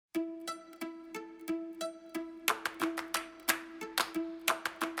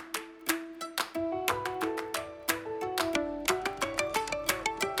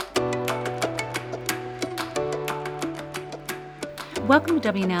Welcome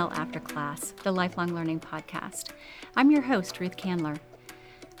to WNL After Class, the Lifelong Learning Podcast. I'm your host, Ruth Candler.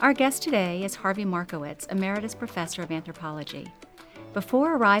 Our guest today is Harvey Markowitz, Emeritus Professor of Anthropology.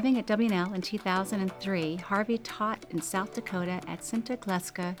 Before arriving at WNL in 2003, Harvey taught in South Dakota at Sinta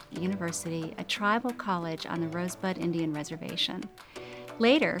Gleska University, a tribal college on the Rosebud Indian Reservation.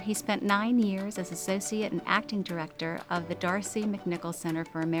 Later, he spent 9 years as Associate and Acting Director of the Darcy McNichol Center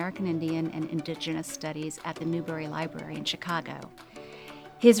for American Indian and Indigenous Studies at the Newberry Library in Chicago.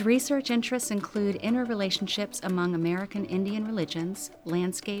 His research interests include interrelationships among American Indian religions,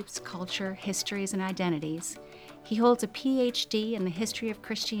 landscapes, culture, histories, and identities. He holds a PhD in the history of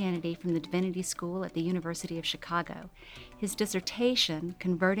Christianity from the Divinity School at the University of Chicago. His dissertation,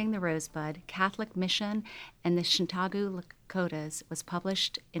 Converting the Rosebud, Catholic Mission and the Shintagu Lakotas, was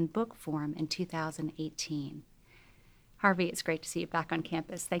published in book form in 2018. Harvey, it's great to see you back on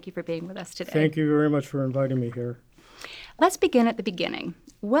campus. Thank you for being with us today. Thank you very much for inviting me here. Let's begin at the beginning.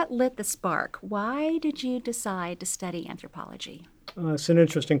 What lit the spark? Why did you decide to study anthropology? It's an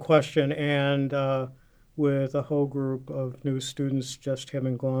interesting question, and with a whole group of new students just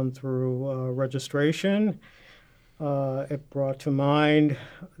having gone through registration, it brought to mind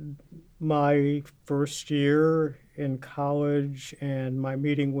my first year in college and my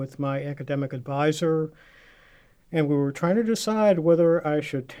meeting with my academic advisor, and we were trying to decide whether I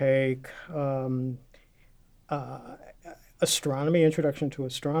should take astronomy, introduction to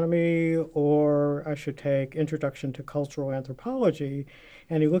astronomy, or I should take introduction to cultural anthropology.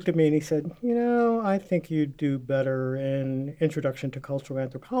 And he looked at me and he said, I think you'd do better in introduction to cultural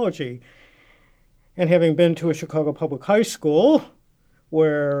anthropology. And having been to a Chicago public high school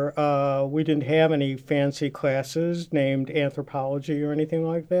where we didn't have any fancy classes named anthropology or anything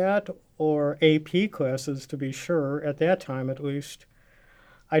like that, or AP classes to be sure, at that time at least,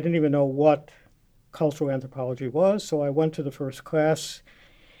 I didn't even know what cultural anthropology was. So I went to the first class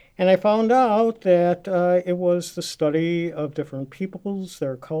and I found out that it was the study of different peoples,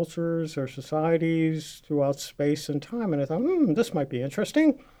 their cultures, their societies throughout space and time. And I thought, this might be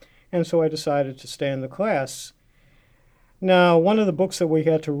interesting. And so I decided to stay in the class. Now, one of the books that we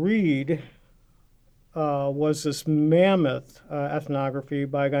had to read was this mammoth ethnography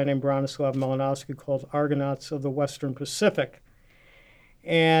by a guy named Bronislaw Malinowski called Argonauts of the Western Pacific.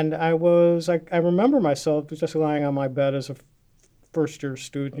 And I remember myself just lying on my bed as a first-year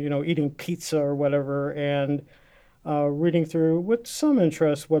student, eating pizza or whatever, and reading through with some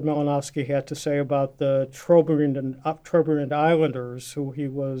interest what Malinowski had to say about the Trobriand Islanders who he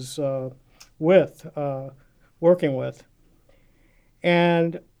was working with.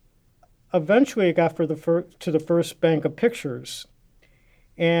 And eventually I got to the first bank of pictures.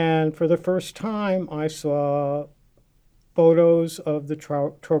 And for the first time, I saw photos of the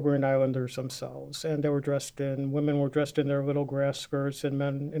Trobriand Islanders themselves. And women were dressed in their little grass skirts and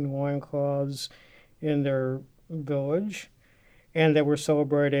men in loincloths in their village. And they were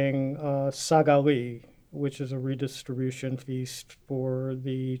celebrating Sagali, which is a redistribution feast for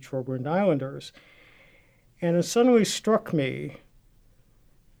the Trobriand Islanders. And it suddenly struck me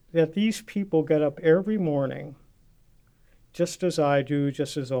that these people get up every morning, just as I do,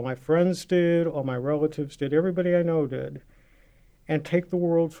 just as all my friends did, all my relatives did, everybody I know did, and take the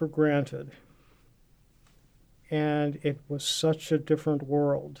world for granted. And it was such a different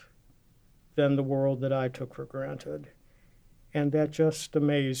world than the world that I took for granted. And that just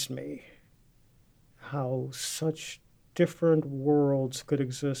amazed me, how such different worlds could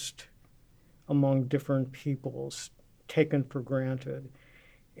exist among different peoples, taken for granted.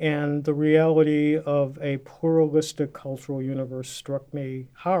 And the reality of a pluralistic cultural universe struck me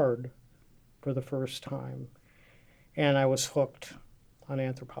hard for the first time. And I was hooked on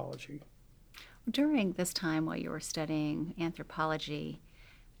anthropology. During this time while you were studying anthropology,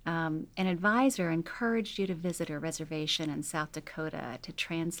 an advisor encouraged you to visit a reservation in South Dakota to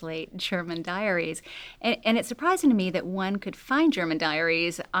translate German diaries. And it's surprising to me that one could find German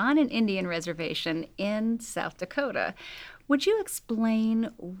diaries on an Indian reservation in South Dakota. Would you explain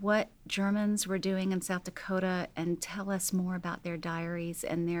what Germans were doing in South Dakota and tell us more about their diaries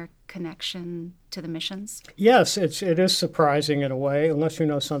and their connection to the missions? Yes, it is surprising in a way, unless you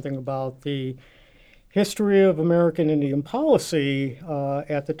know something about the history of American Indian policy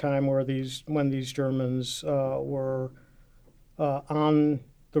at the time when these Germans were on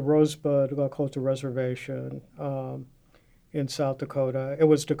the Rosebud Lakota Reservation in South Dakota. It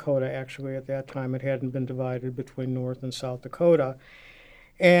was Dakota, actually, at that time. It hadn't been divided between North and South Dakota.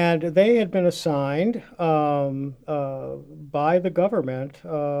 And they had been assigned by the government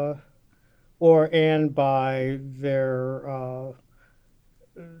and by their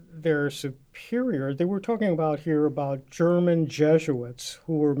period, they were talking about here about German Jesuits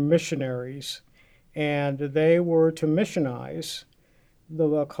who were missionaries, and they were to missionize the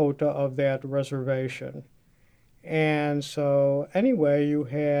Lakota of that reservation. And so, anyway, you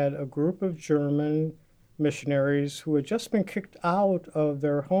had a group of German missionaries who had just been kicked out of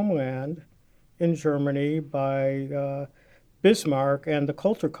their homeland in Germany by Bismarck and the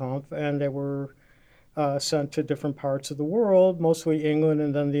Kulturkampf, and they were sent to different parts of the world, mostly England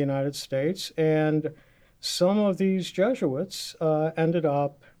and then the United States. And some of these Jesuits ended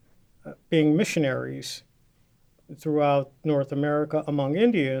up being missionaries throughout North America among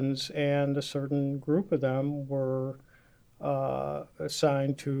Indians, and a certain group of them were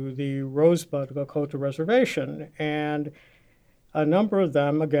assigned to the Rosebud Lakota Reservation. And a number of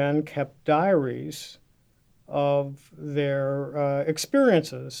them, again, kept diaries of their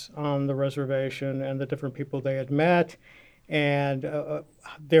experiences on the reservation and the different people they had met, and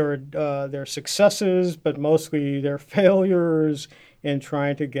their successes, but mostly their failures in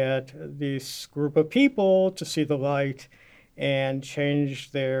trying to get this group of people to see the light and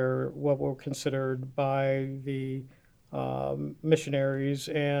change their what were considered by the missionaries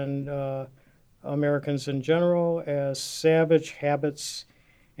and Americans in general as savage habits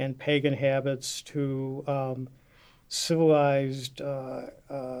and pagan habits to civilized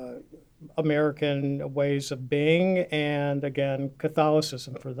American ways of being, and again,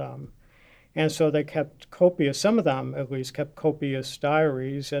 Catholicism for them. And so they kept copious, some of them at least, kept copious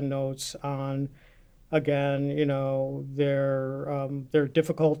diaries and notes on, again, their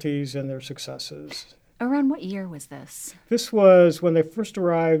difficulties and their successes. Around what year was this? This was when they first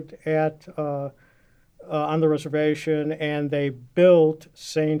arrived on the reservation, and they built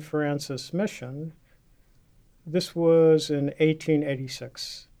St. Francis Mission. This was in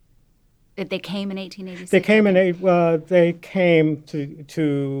 1886. They came in 1886? They came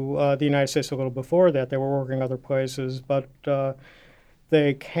to the United States a little before that. They were working other places, but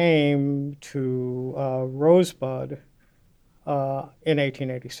they came to Rosebud in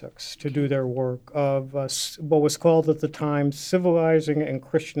 1886 to do their work of what was called at the time civilizing and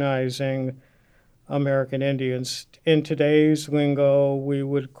Christianizing American Indians. In today's lingo, we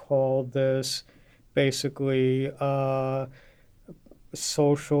would call this basically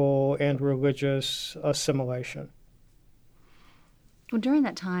social and religious assimilation. Well, during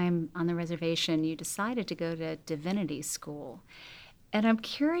that time on the reservation, you decided to go to divinity school. And I'm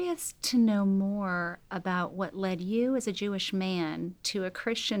curious to know more about what led you as a Jewish man to a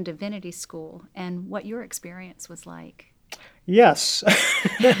Christian divinity school and what your experience was like. Yes,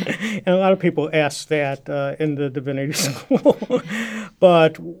 and a lot of people ask that in the divinity school.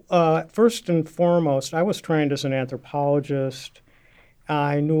 But first and foremost, I was trained as an anthropologist.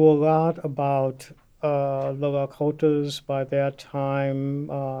 I knew a lot about the Lakotas by that time,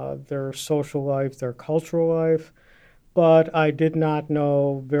 their social life, their cultural life, but I did not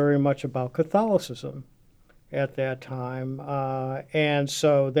know very much about Catholicism at that time. And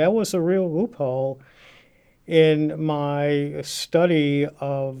so that was a real loophole in my study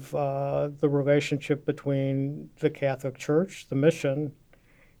of the relationship between the Catholic Church, the mission,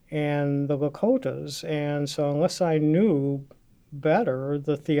 and the Lakotas. And so unless I knew better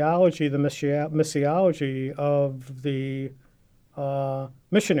the theology, the missiology of the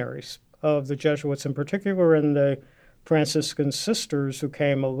missionaries, of the Jesuits in particular, and the Franciscan sisters who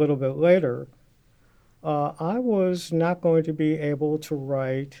came a little bit later, I was not going to be able to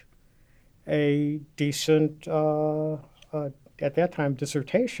write a decent, at that time,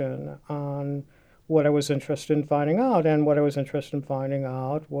 dissertation on what I was interested in finding out. And what I was interested in finding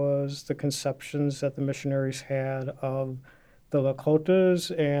out was the conceptions that the missionaries had of the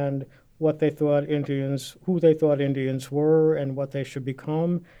Lakotas and what they thought Indians, who they thought Indians were and what they should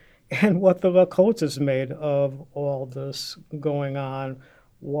become, and what the Lakotas made of all this going on.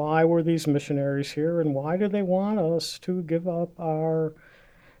 Why were these missionaries here, and why did they want us to give up our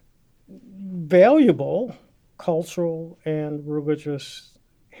valuable cultural and religious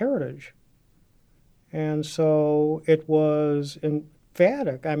heritage? And so it was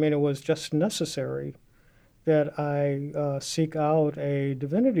emphatic. I mean, it was just necessary that I seek out a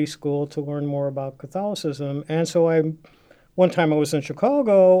divinity school to learn more about Catholicism. And so one time I was in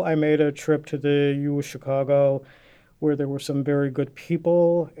Chicago, I made a trip to the U of Chicago where there were some very good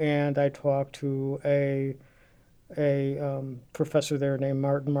people, and I talked to a professor there named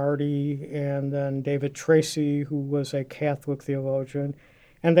Martin Marty, and then David Tracy, who was a Catholic theologian.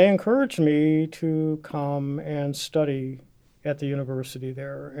 And they encouraged me to come and study at the university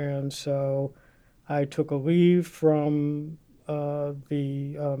there. And so I took a leave from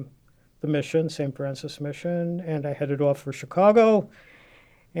the mission, St. Francis Mission, and I headed off for Chicago.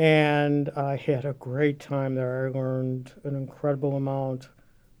 And I had a great time there. I learned an incredible amount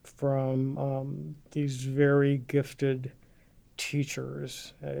from these very gifted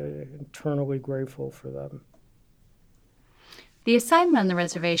teachers. Eternally grateful for them. The assignment on the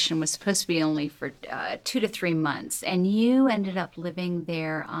reservation was supposed to be only for 2 to 3 months, and you ended up living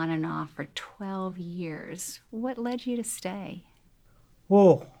there on and off for 12 years. What led you to stay?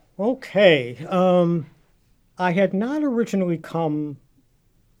 Whoa, okay. I had not originally come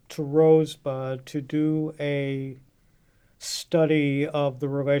to Rosebud to do a study of the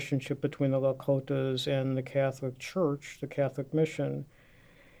relationship between the Lakotas and the Catholic Church, the Catholic mission.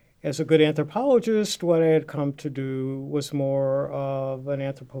 As a good anthropologist, what I had come to do was more of an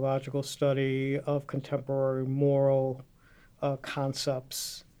anthropological study of contemporary moral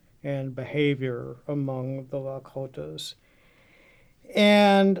concepts and behavior among the Lakotas.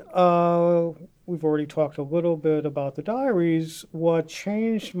 And we've already talked a little bit about the diaries. What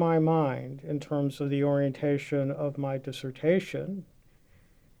changed my mind in terms of the orientation of my dissertation,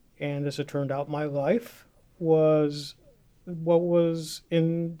 and as it turned out, my life, was what was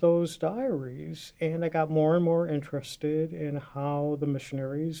in those diaries. And I got more and more interested in how the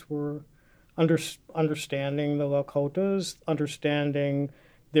missionaries were understanding the Lakotas, understanding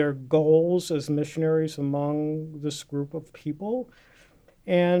their goals as missionaries among this group of people.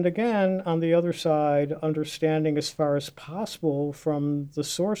 And again, on the other side, understanding as far as possible from the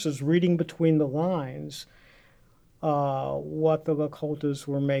sources, reading between the lines, what the Lakotas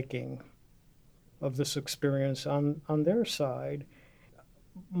were making of this experience on their side.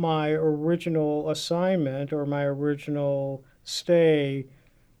 My original assignment or my original stay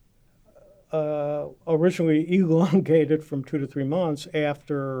originally elongated from 2 to 3 months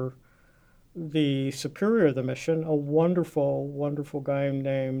after the superior of the mission, a wonderful, wonderful guy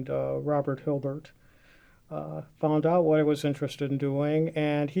named Robert Hilbert, found out what I was interested in doing,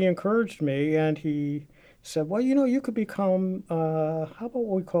 and he encouraged me, and he said, well, you know, you could become, how about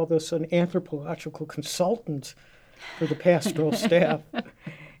we call this, an anthropological consultant for the pastoral staff.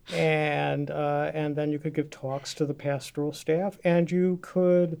 And then you could give talks to the pastoral staff, and you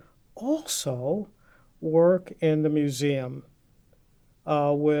could also work in the museum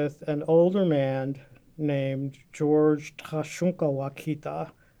with an older man named George Tashunka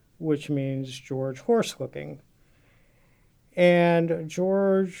Wakita, which means George Horse-Looking. And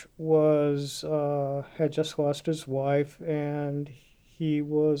George was had just lost his wife, and he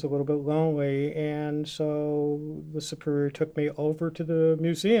was a little bit lonely, and so the superior took me over to the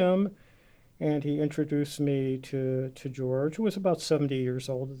museum, and he introduced me to George, who was about 70 years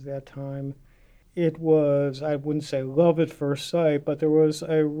old at that time. It was, I wouldn't say love at first sight, but there was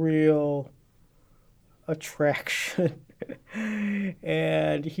a real attraction.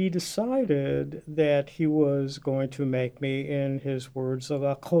 And he decided that he was going to make me, in his words, a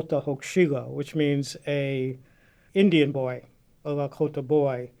Lakota Hokshila, which means a Indian boy, a Lakota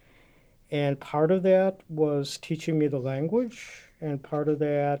boy. And part of that was teaching me the language, and part of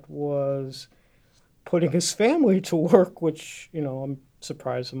that was putting his family to work, which, you know,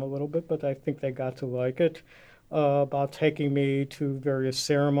 surprised them a little bit, but I think they got to like it. About taking me to various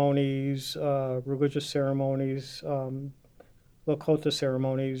ceremonies, religious ceremonies, Lakota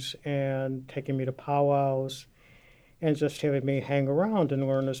ceremonies, and taking me to powwows, and just having me hang around and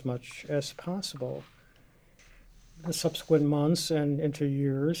learn as much as possible. The subsequent months and into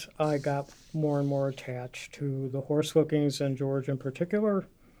years, I got more and more attached to the Horse-Lookings and George in particular.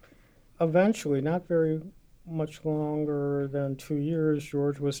 Eventually, not very much longer than 2 years,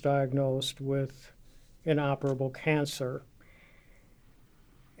 George was diagnosed with inoperable cancer.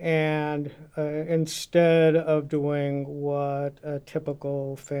 And instead of doing what a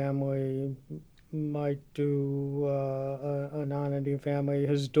typical family might do, a non-Indian family,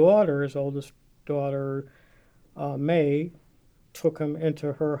 his daughter, his oldest daughter, May, took him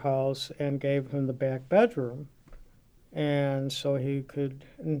into her house and gave him the back bedroom. And so he could,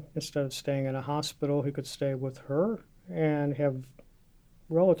 instead of staying in a hospital, he could stay with her and have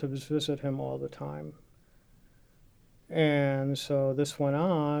relatives visit him all the time. And so this went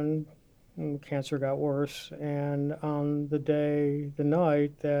on, and cancer got worse, and on the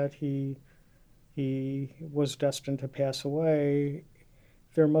night that he was destined to pass away,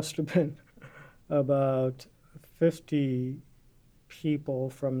 there must have been about 50 people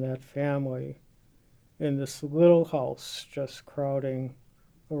from that family in this little house just crowding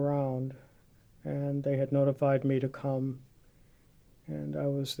around, and they had notified me to come. And I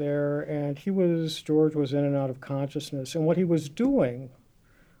was there, and George was in and out of consciousness. And what he was doing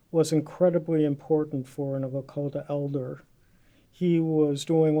was incredibly important for an Lakota elder. He was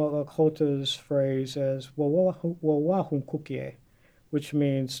doing what Lakotas phrase as wawahun kukie, which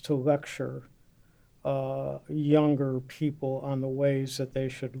means to lecture younger people on the ways that they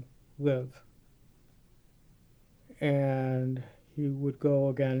should live. And he would go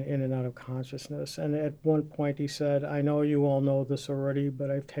again in and out of consciousness. And at one point he said, I know you all know this already, but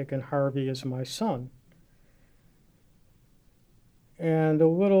I've taken Harvey as my son. And a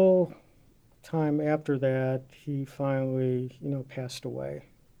little time after that, he finally, passed away.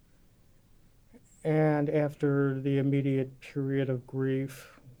 And after the immediate period of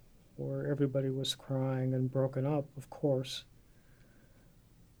grief, where everybody was crying and broken up, of course,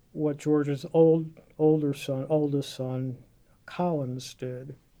 what George's oldest son, Collins,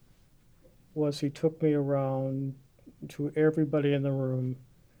 did was he took me around to everybody in the room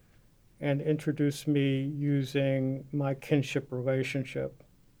and introduced me using my kinship relationship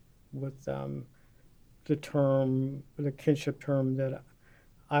with them, the kinship term that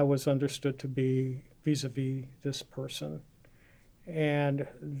I was understood to be vis-a-vis this person. And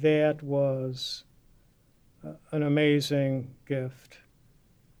that was an amazing gift.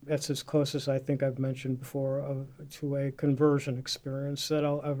 That's as close as I think I've mentioned before to a conversion experience that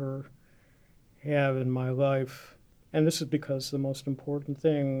I'll ever have in my life. And this is because the most important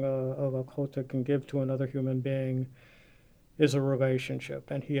thing a Lakota can give to another human being is a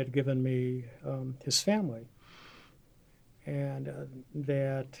relationship. And he had given me his family. And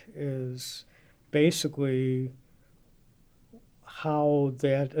that is basically how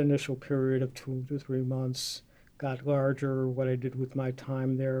that initial period of 2 to 3 months got larger, what I did with my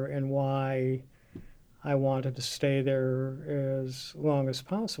time there, and why I wanted to stay there as long as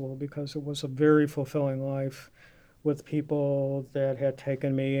possible, because it was a very fulfilling life with people that had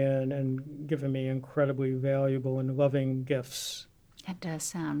taken me in and given me incredibly valuable and loving gifts. That does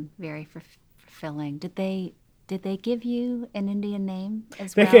sound very fulfilling. Did they give you an Indian name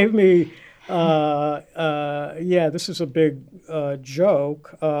as well? They gave me, this is a big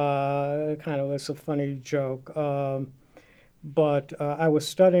joke, it's a funny joke, but I was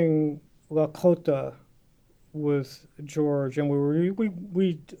studying Lakota with George, and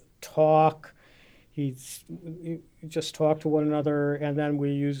we'd talk, he'd just talk to one another, and then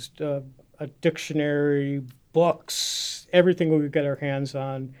we used a dictionary, books, everything we could get our hands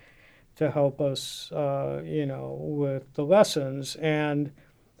on to help us, with the lessons. And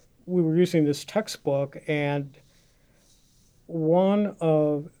we were using this textbook, and one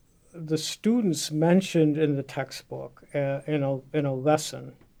of the students mentioned in the textbook in a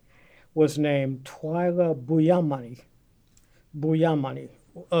lesson was named Twyla Buyamani,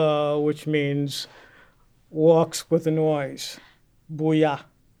 which means walks with a noise. Buya,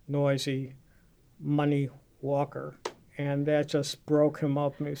 noisy, money, walker. And that just broke him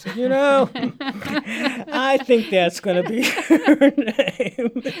up. And he said, I think that's going to be her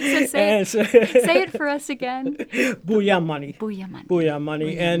name. So say it for us again. Buyamani.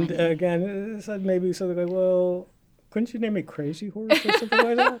 Buyamani. And again, it said maybe something like, well, couldn't you name me Crazy Horse or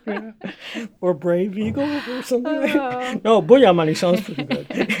something like that? Or Brave Eagle or something like that? No, Buyamani sounds pretty good.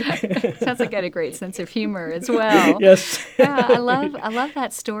 Sounds like I had a great sense of humor as well. Yes. Yeah, I love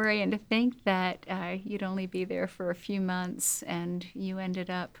that story, and to think that you'd only be there for a few months and you ended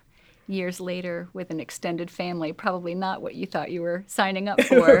up years later with an extended family, probably not what you thought you were signing up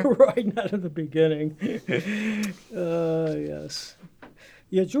for. Right, not at the beginning. Yes.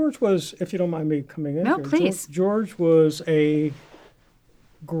 Yeah, George was, if you don't mind me coming in here. No, please. George was a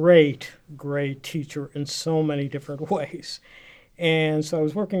great, great teacher in so many different ways. And so I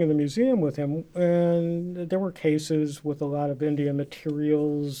was working in the museum with him, and there were cases with a lot of Indian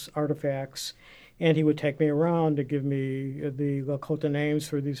materials, artifacts, and he would take me around to give me the Lakota names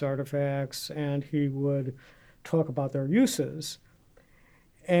for these artifacts, and he would talk about their uses.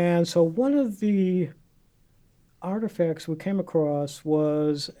 And so one of the artifacts we came across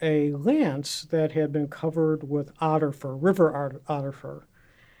was a lance that had been covered with otter fur, river otter fur.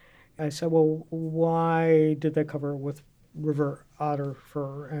 I said, well, why did they cover it with river otter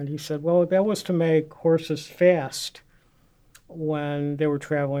fur? And he said, well, that was to make horses fast when they were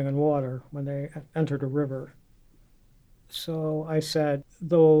traveling in water, when they entered a river. So I said,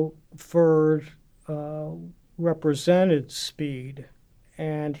 though fur represented speed,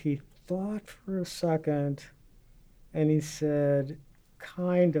 and he thought for a second, and he said,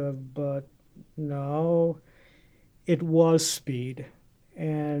 kind of, but no, it was speed.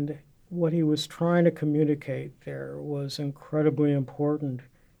 And what he was trying to communicate there was incredibly important.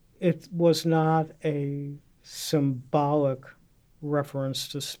 It was not a symbolic reference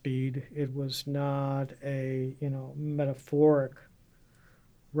to speed. It was not a, metaphoric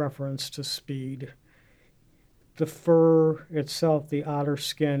reference to speed. The fur itself, the otter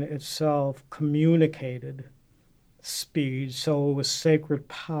skin itself, communicated speed, so it was sacred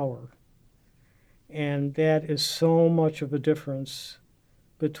power. And that is so much of a difference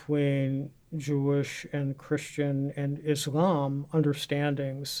between Jewish and Christian and Islam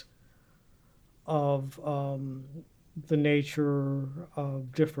understandings of the nature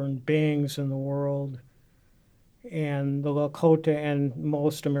of different beings in the world, and the Lakota and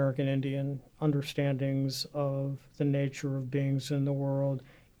most American Indian understandings of the nature of beings in the world.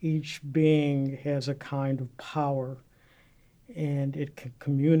 Each being has a kind of power, and it can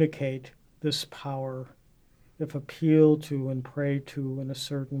communicate this power if appealed to and prayed to in a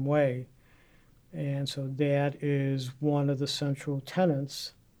certain way. And so that is one of the central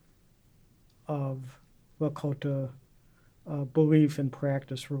tenets of Lakota belief and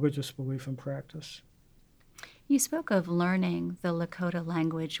practice, religious belief and practice. You spoke of learning the Lakota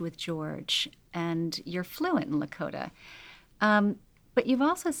language with George, and you're fluent in Lakota. But you've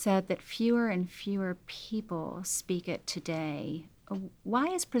also said that fewer and fewer people speak it today. Why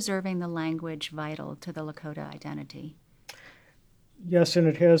is preserving the language vital to the Lakota identity? Yes, and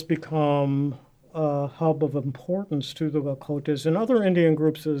it has become a hub of importance to the Lakotas and other Indian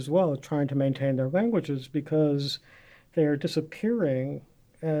groups as well, trying to maintain their languages because they are disappearing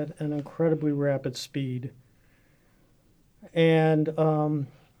at an incredibly rapid speed. And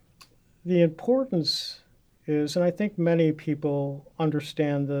the importance is, and I think many people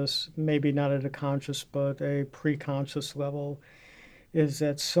understand this, maybe not at a conscious but a pre-conscious level, is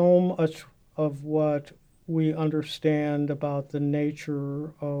that so much of what we understand about the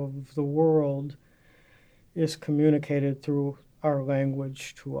nature of the world is communicated through our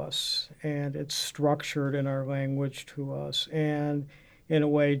language to us, and it's structured in our language to us. And in a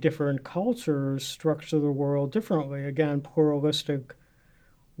way, different cultures structure the world differently. Again, pluralistic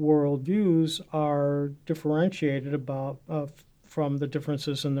worldviews are differentiated from the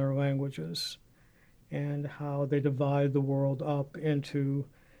differences in their languages and how they divide the world up into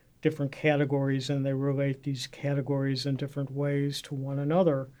different categories, and they relate these categories in different ways to one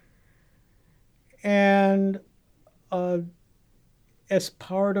another. And as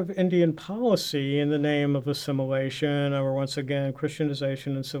part of Indian policy in the name of assimilation, or once again,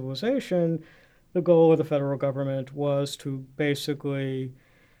 Christianization and civilization, the goal of the federal government was to basically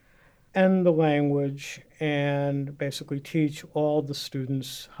end the language and basically teach all the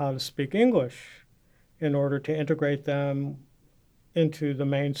students how to speak English in order to integrate them into the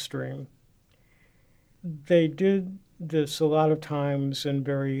mainstream. They did this a lot of times in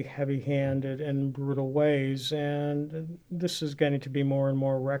very heavy-handed and brutal ways, and this is getting to be more and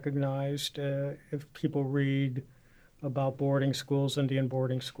more recognized if people read about boarding schools, Indian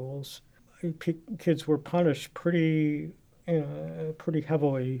boarding schools. Kids were punished pretty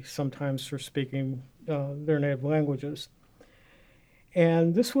heavily sometimes for speaking their native languages.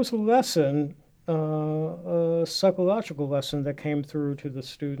 And this was a lesson, a psychological lesson that came through to the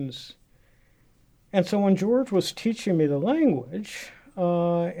students. And so when George was teaching me the language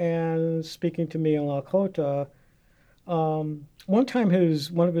and speaking to me in Lakota, one time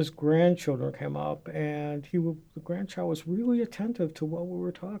one of his grandchildren came up, and the grandchild was really attentive to what we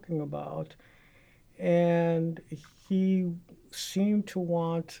were talking about. And he seemed to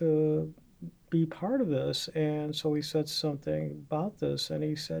want to be part of this. And so he said something about this, and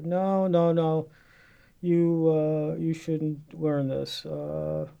he said, no, no, no, you shouldn't learn this.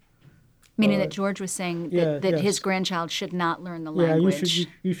 Meaning that George was saying that yes. his grandchild should not learn the Yeah, language.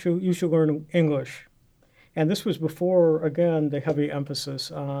 you should learn English. And this was before, again, the heavy emphasis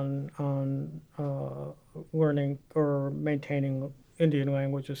on learning or maintaining Indian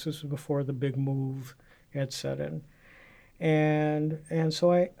languages. This was before the big move had set in. And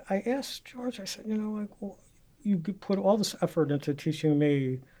so I asked George, I said, well, you put all this effort into teaching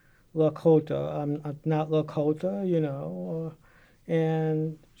me Lakota. I'm not Lakota,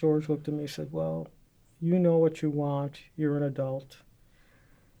 and George looked at me and said, well, you know what you want. You're an adult.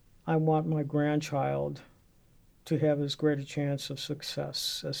 I want my grandchild to have as great a chance of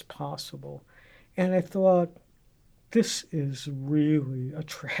success as possible. And I thought, this is really a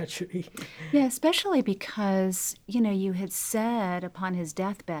tragedy. Yeah, especially because, you had said upon his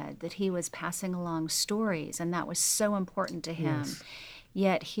deathbed that he was passing along stories, and that was so important to him. Yes.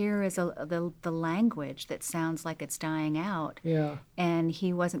 Yet here is the language that sounds like it's dying out. Yeah. And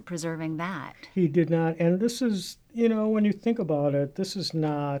he wasn't preserving that. He did not. And this is, when you think about it, this is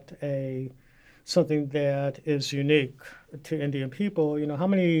not something that is unique to Indian people. How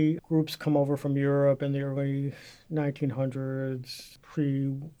many groups come over from Europe in the early 1900s,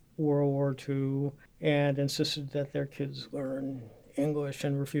 pre-World War II, and insisted that their kids learn English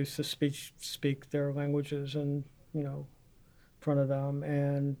and refused to speak their languages, and, front of them,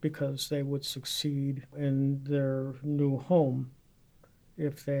 and because they would succeed in their new home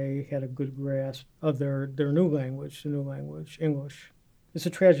if they had a good grasp of their new language, the new language, English. It's a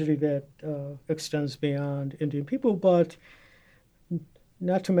tragedy that extends beyond Indian people, but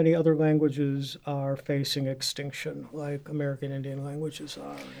not too many other languages are facing extinction like American Indian languages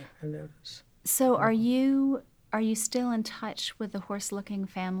are. And that is, So are you still in touch with the Horse-Looking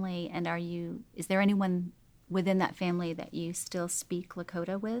family, and is there anyone within that family that you still speak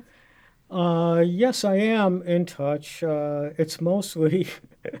Lakota with? yes, I am in touch. It's mostly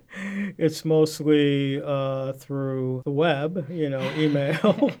through the web,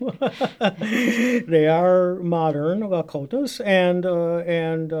 email. They are modern Lakotas and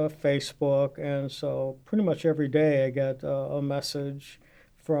Facebook, and so pretty much every day I get a message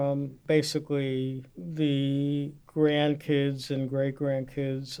from basically the grandkids and great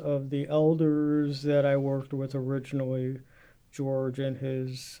grandkids of the elders that I worked with originally. George and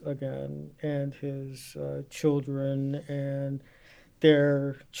his children and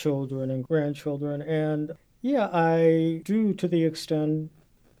their children and grandchildren. And yeah, I do, to the extent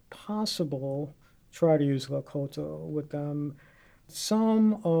possible, try to use Lakota with them.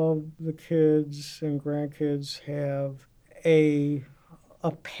 Some of the kids and grandkids have a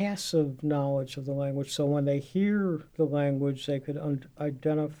passive knowledge of the language, so when they hear the language, they could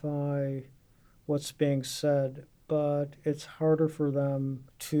identify what's being said, but it's harder for them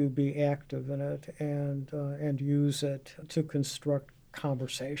to be active in it and use it to construct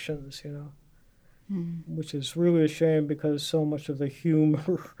conversations, which is really a shame because so much of the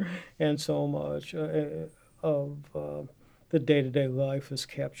humor and so much of the day-to-day life is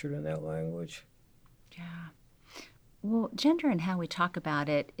captured in that language. Yeah. Well, gender and how we talk about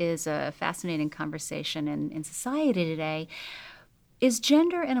it is a fascinating conversation in society today. Is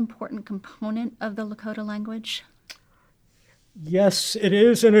gender an important component of the Lakota language? Yes, it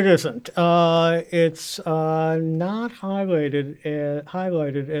is, and it isn't. It's not highlighted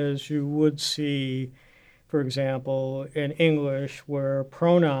as you would see, for example, in English, where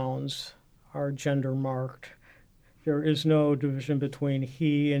pronouns are gender marked. There is no division between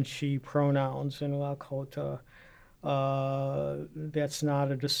he and she pronouns in Lakota. That's not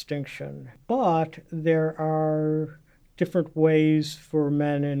a distinction. But there are different ways for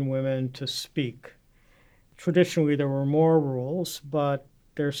men and women to speak. Traditionally, there were more rules, but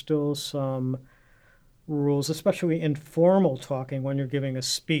there's still some rules, especially in formal talking when you're giving a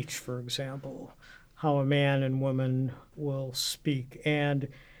speech, for example, how a man and woman will speak. And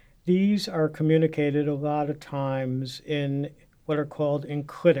these are communicated a lot of times in what are called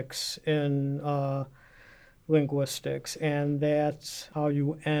enclitics in linguistics, and that's how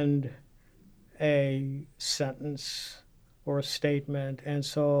you end a sentence or a statement. And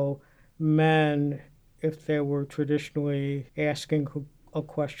so men, if they were traditionally asking a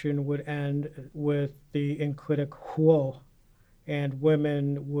question, would end with the enclitic huo, and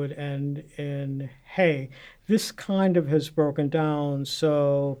women would end in hey. This kind of has broken down,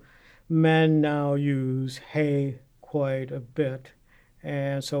 so men now use hey quite a bit.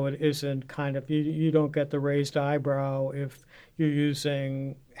 And so it isn't kind of, you don't get the raised eyebrow if you're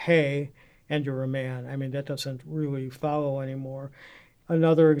using hey and you're a man. I mean, that doesn't really follow anymore.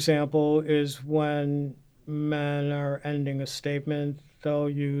 Another example is when men are ending a statement, they'll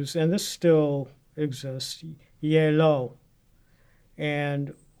use, and this still exists, yelo,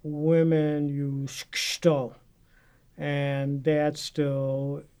 and women use kshto, and that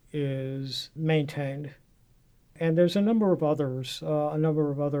still is maintained. And there's a number of others, a number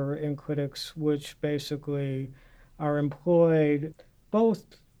of other enclitics which basically are employed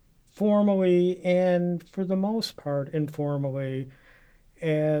both formally and, for the most part, informally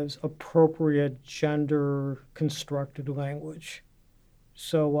as appropriate gender constructed language.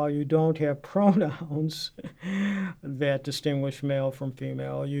 So while you don't have pronouns that distinguish male from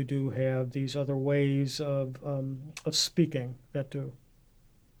female, you do have these other ways of speaking that do.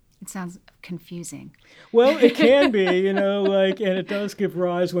 It sounds confusing. Well, it can be, and it does give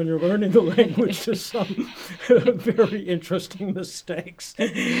rise when you're learning the language to some very interesting mistakes.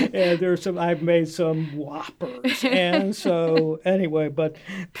 And I've made some whoppers. And so, anyway, but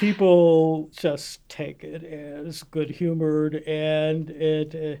people just take it as good-humored,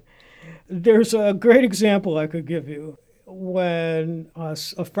 and there's a great example I could give you. When a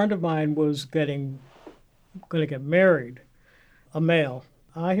friend of mine was going to get married, a male,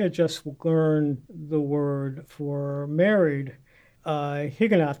 I had just learned the word for married,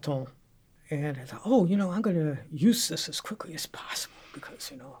 higenaton. And I thought, I'm going to use this as quickly as possible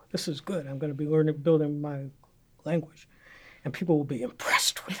because, this is good. I'm going to be building my language. And people will be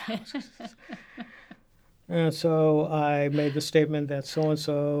impressed with it. And so I made the statement that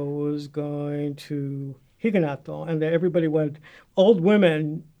so-and-so was going to Higanato, and that everybody went, old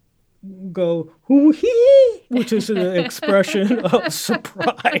women go, hoo-hee, which is an expression of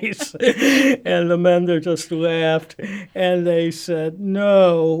surprise. And the men there just laughed. And they said,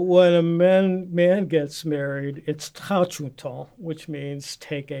 no, when a man gets married, it's tachuton, which means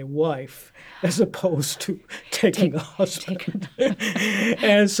take a wife, as opposed to taking a husband.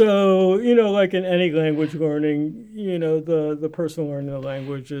 And so, like in any language learning, the person learning the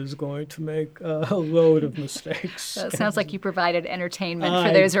language is going to make a load of mistakes. So it sounds like you provided entertainment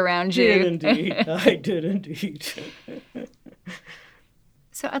for those around you. I did indeed.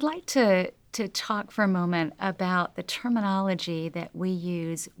 So I'd like to talk for a moment about the terminology that we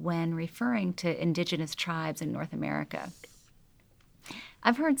use when referring to indigenous tribes in North America.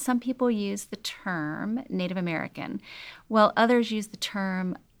 I've heard some people use the term Native American, while others use the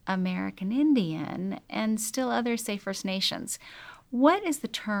term American Indian, and still others say First Nations. What is the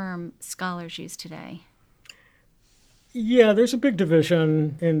term scholars use today? Yeah, there's a big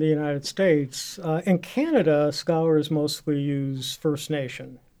division in the United States. In Canada, scholars mostly use First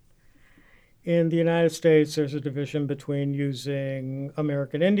Nation. In the United States, there's a division between using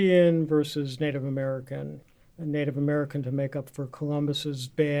American Indian versus Native American. Native American to make up for Columbus's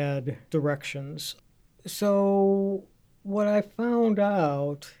bad directions. So what I found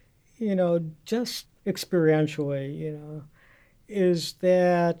out, just experientially, is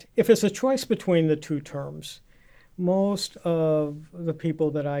that if it's a choice between the two terms, most of the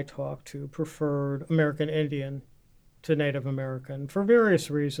people that I talked to preferred American Indian to Native American for various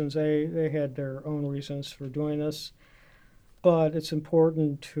reasons. They had their own reasons for doing this, but it's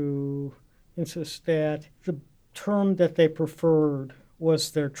important to insist that the term that they preferred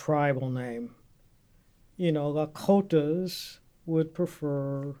was their tribal name. Lakotas would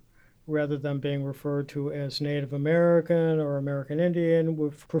prefer, rather than being referred to as Native American or American Indian,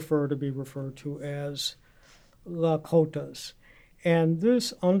 would prefer to be referred to as Lakotas. And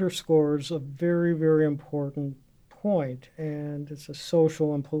this underscores a very, very important point, and it's a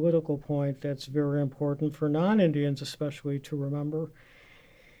social and political point that's very important for non-Indians especially to remember,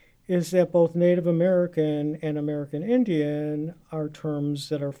 is that both Native American and American Indian are terms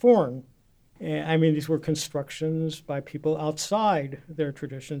that are foreign. I mean, these were constructions by people outside their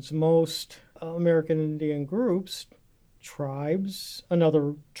traditions. Most American Indian groups, tribes,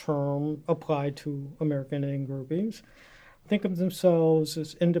 another term applied to American Indian groupings, think of themselves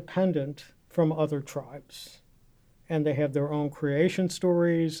as independent from other tribes. And they have their own creation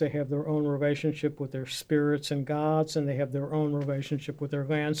stories, they have their own relationship with their spirits and gods, and they have their own relationship with their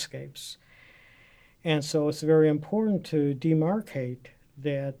landscapes. And so it's very important to demarcate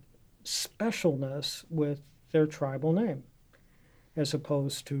that specialness with their tribal name, as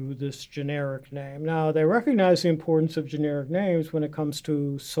opposed to this generic name. Now, they recognize the importance of generic names when it comes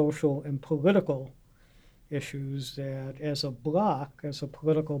to social and political issues, that as a bloc, as a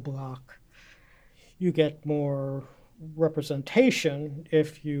political bloc, you get more representation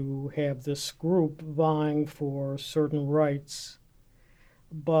if you have this group vying for certain rights.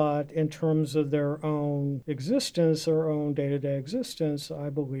 But in terms of their own existence, their own day-to-day existence, I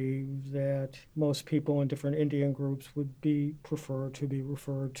believe that most people in different Indian groups would prefer to be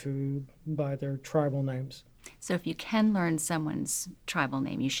referred to by their tribal names. So if you can learn someone's tribal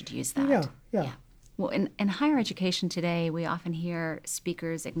name, you should use that. Yeah. Well, in higher education today, we often hear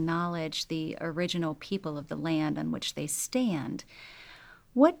speakers acknowledge the original people of the land on which they stand.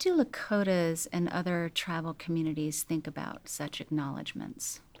 What do Lakotas and other tribal communities think about such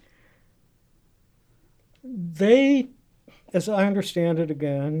acknowledgments? They, as I understand it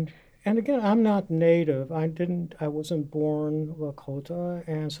again, and again, I'm not Native. I wasn't born Lakota,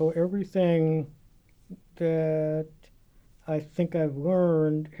 and so everything that I think I've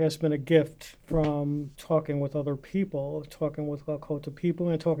learned has been a gift from talking with other people, talking with Lakota people,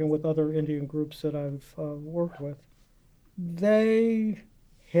 and talking with other Indian groups that I've worked with. They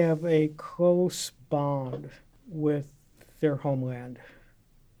have a close bond with their homeland.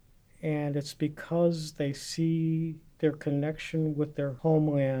 And it's because they see their connection with their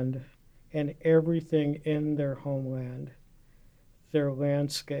homeland and everything in their homeland, their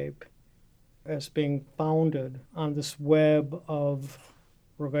landscape, as being founded on this web of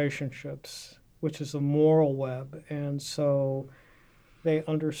relationships, which is a moral web. And so they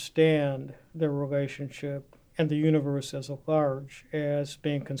understand their relationship and the universe as a large as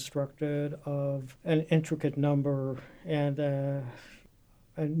being constructed of an intricate number and an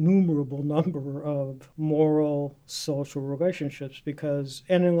innumerable number of moral, social relationships.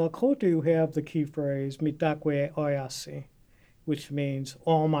 And in Lakota, you have the key phrase, mitakwe oyasi. which means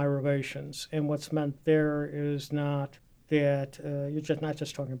all my relations. And what's meant there is not that you're just not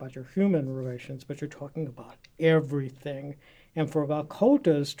just talking about your human relations, but you're talking about everything. And for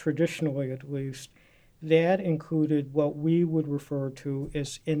Lakotas, traditionally at least, that included what we would refer to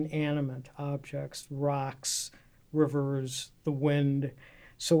as inanimate objects, rocks, rivers, the wind.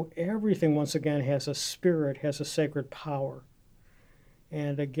 So everything, once again, has a spirit, has a sacred power.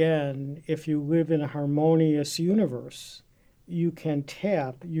 And again, if you live in a harmonious universe, you can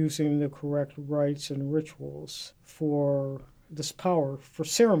tap using the correct rites and rituals for this power, for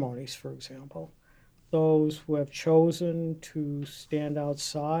ceremonies, for example. Those who have chosen to stand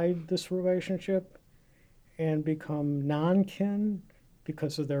outside this relationship and become non-kin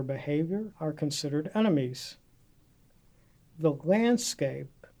because of their behavior are considered enemies. The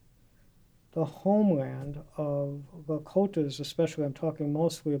landscape, the homeland of Lakotas, especially, I'm talking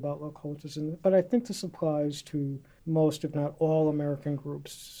mostly about Lakotas, but I think this applies to most, if not all, American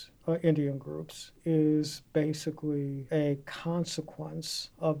groups, Indian groups, is basically a consequence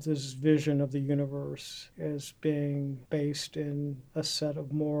of this vision of the universe as being based in a set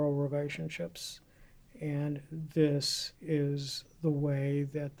of moral relationships. And this is the way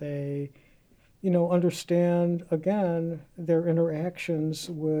that they understand, again, their interactions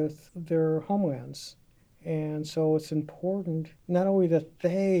with their homelands. And so it's important not only that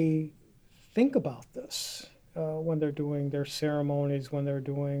they think about this when they're doing their ceremonies, when they're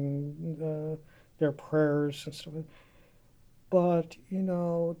doing their prayers and stuff, but,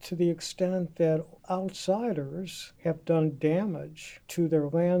 to the extent that outsiders have done damage to their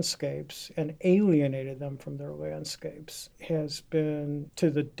landscapes and alienated them from their landscapes has been to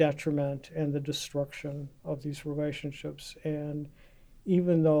the detriment and the destruction of these relationships. And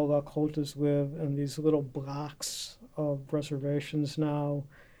even though Lakotas live in these little blocks of reservations now,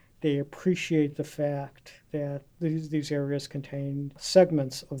 they appreciate the fact that these areas contain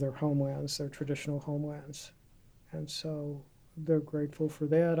segments of their homelands, their traditional homelands. And so they're grateful for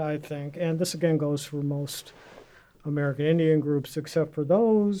that, I think. And this again goes for most American Indian groups, except for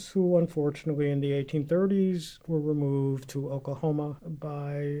those who, unfortunately, in the 1830s were removed to Oklahoma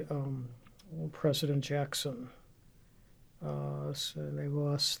by President Jackson. So they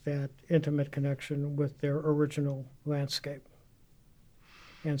lost that intimate connection with their original landscape.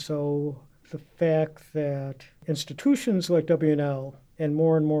 And so the fact that institutions like WNL and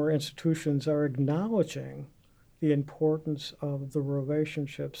more institutions are acknowledging the importance of the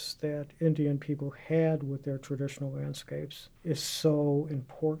relationships that Indian people had with their traditional landscapes is so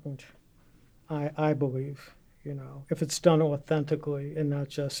important, I believe, if it's done authentically and not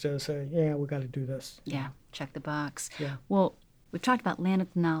just as we got to do this. Yeah, check the box. Yeah. Well, we've talked about land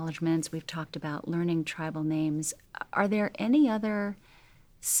acknowledgments. We've talked about learning tribal names. Are there any other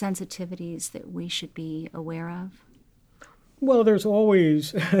sensitivities that we should be aware of? Well, there's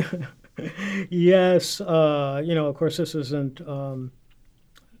always... Yes, of course, this isn't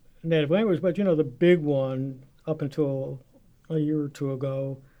native language, but, the big one up until a year or two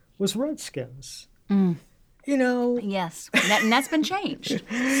ago was Redskins. Mm. Yes, and that's been changed.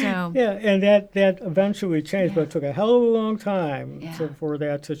 So yeah, and that eventually changed, but it took a hell of a long time for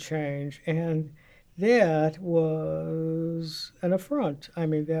that to change. And that was an affront. I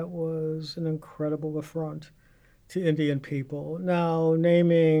mean, that was an incredible affront to Indian people. Now,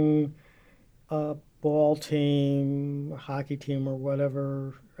 naming a ball team, a hockey team, or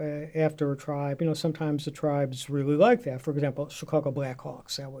whatever after a tribe, sometimes the tribes really like that. For example, Chicago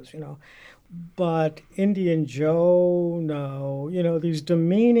Blackhawks, that was, But Indian Joe, no. These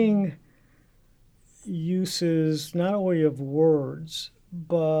demeaning uses not only of words,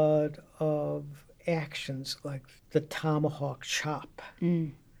 but of actions like the tomahawk chop.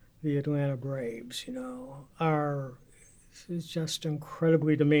 The Atlanta Braves, are just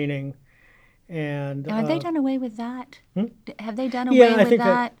incredibly demeaning. And have they done away with that? Have they done away with I think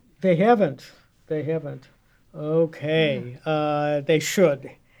that? They haven't. They haven't. Okay. They should.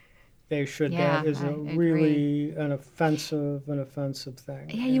 They should. Yeah, that is really an offensive thing.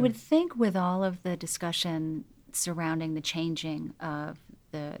 Yeah, you would think with all of the discussion surrounding the changing of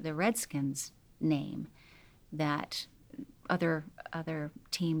the Redskins name that other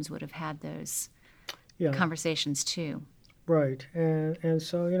teams would have had those conversations too. Right, and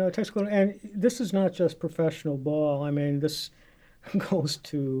so it takes and this is not just professional ball. I mean, this goes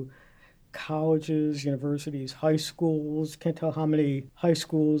to colleges, universities, high schools. Can't tell how many high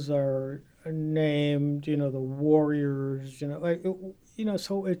schools are named. The Warriors.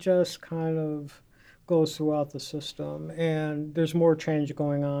 So it just kind of goes throughout the system, and there's more change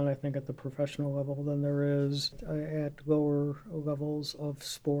going on, I think, at the professional level than there is at lower levels of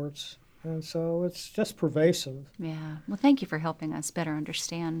sports. And so it's just pervasive. Yeah. Well, thank you for helping us better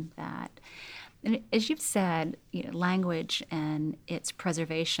understand that. And as you've said, language and its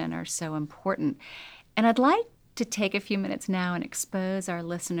preservation are so important. And I'd like to take a few minutes now and expose our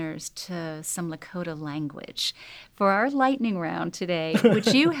listeners to some Lakota language. For our lightning round today,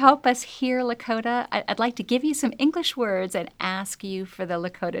 would you help us hear Lakota? I'd like to give you some English words and ask you for the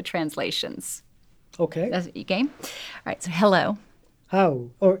Lakota translations. Okay. That's you game? All right, so hello. How,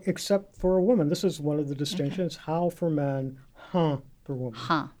 or except for a woman. This is one of the distinctions. Okay. How for men, huh for women.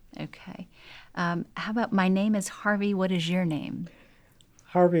 Huh, okay. How about my name is Harvey, what is your name?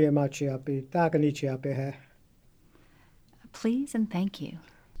 Harvey Amachiapi, Takanichiapi he. Please and thank you.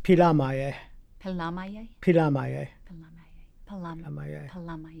 Pilamaye. Pilamaye? Pilamaye. Pilamaye.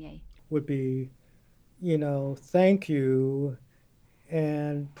 Pilamaye. Would be, thank you.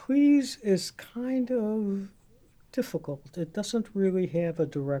 And please is kind of difficult. It doesn't really have a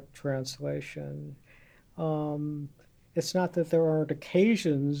direct translation. It's not that there aren't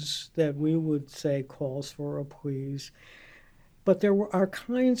occasions that we would say calls for a please, but there are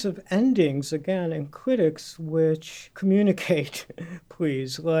kinds of endings, again, in critics which communicate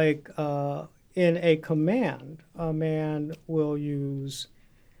please. Like in a command, a man will use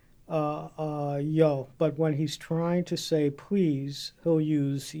yo, but when he's trying to say please, he'll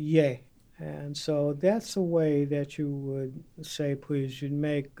use ye. And so that's the way that you would say please. You'd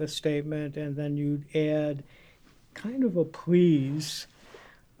make a statement and then you'd add kind of a please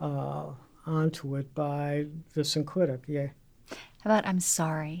onto it by the synclitic, yeah. How about I'm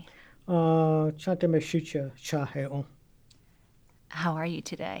sorry? How are you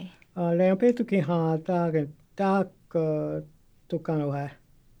today? Where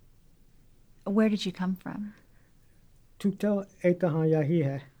did you come from?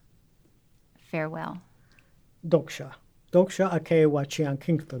 Farewell. Doksha ake wachian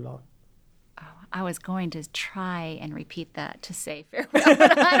kingtalo. I was going to try and repeat that to say farewell,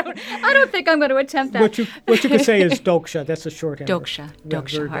 but I don't think I'm going to attempt that. What you could say is Doksha. That's a shorthand.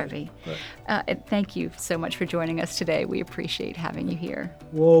 Doksha, Harvey. Right. Thank you so much for joining us today. We appreciate having you here.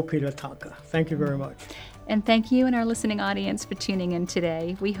 Wo Pilataka. Thank you very much. And thank you and our listening audience for tuning in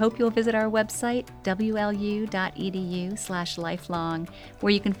today. We hope you'll visit our website, wlu.edu/lifelong,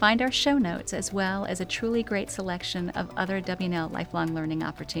 where you can find our show notes as well as a truly great selection of other W&L lifelong learning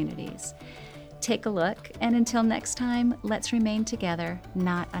opportunities. Take a look, and until next time, let's remain together,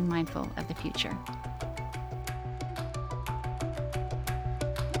 not unmindful of the future.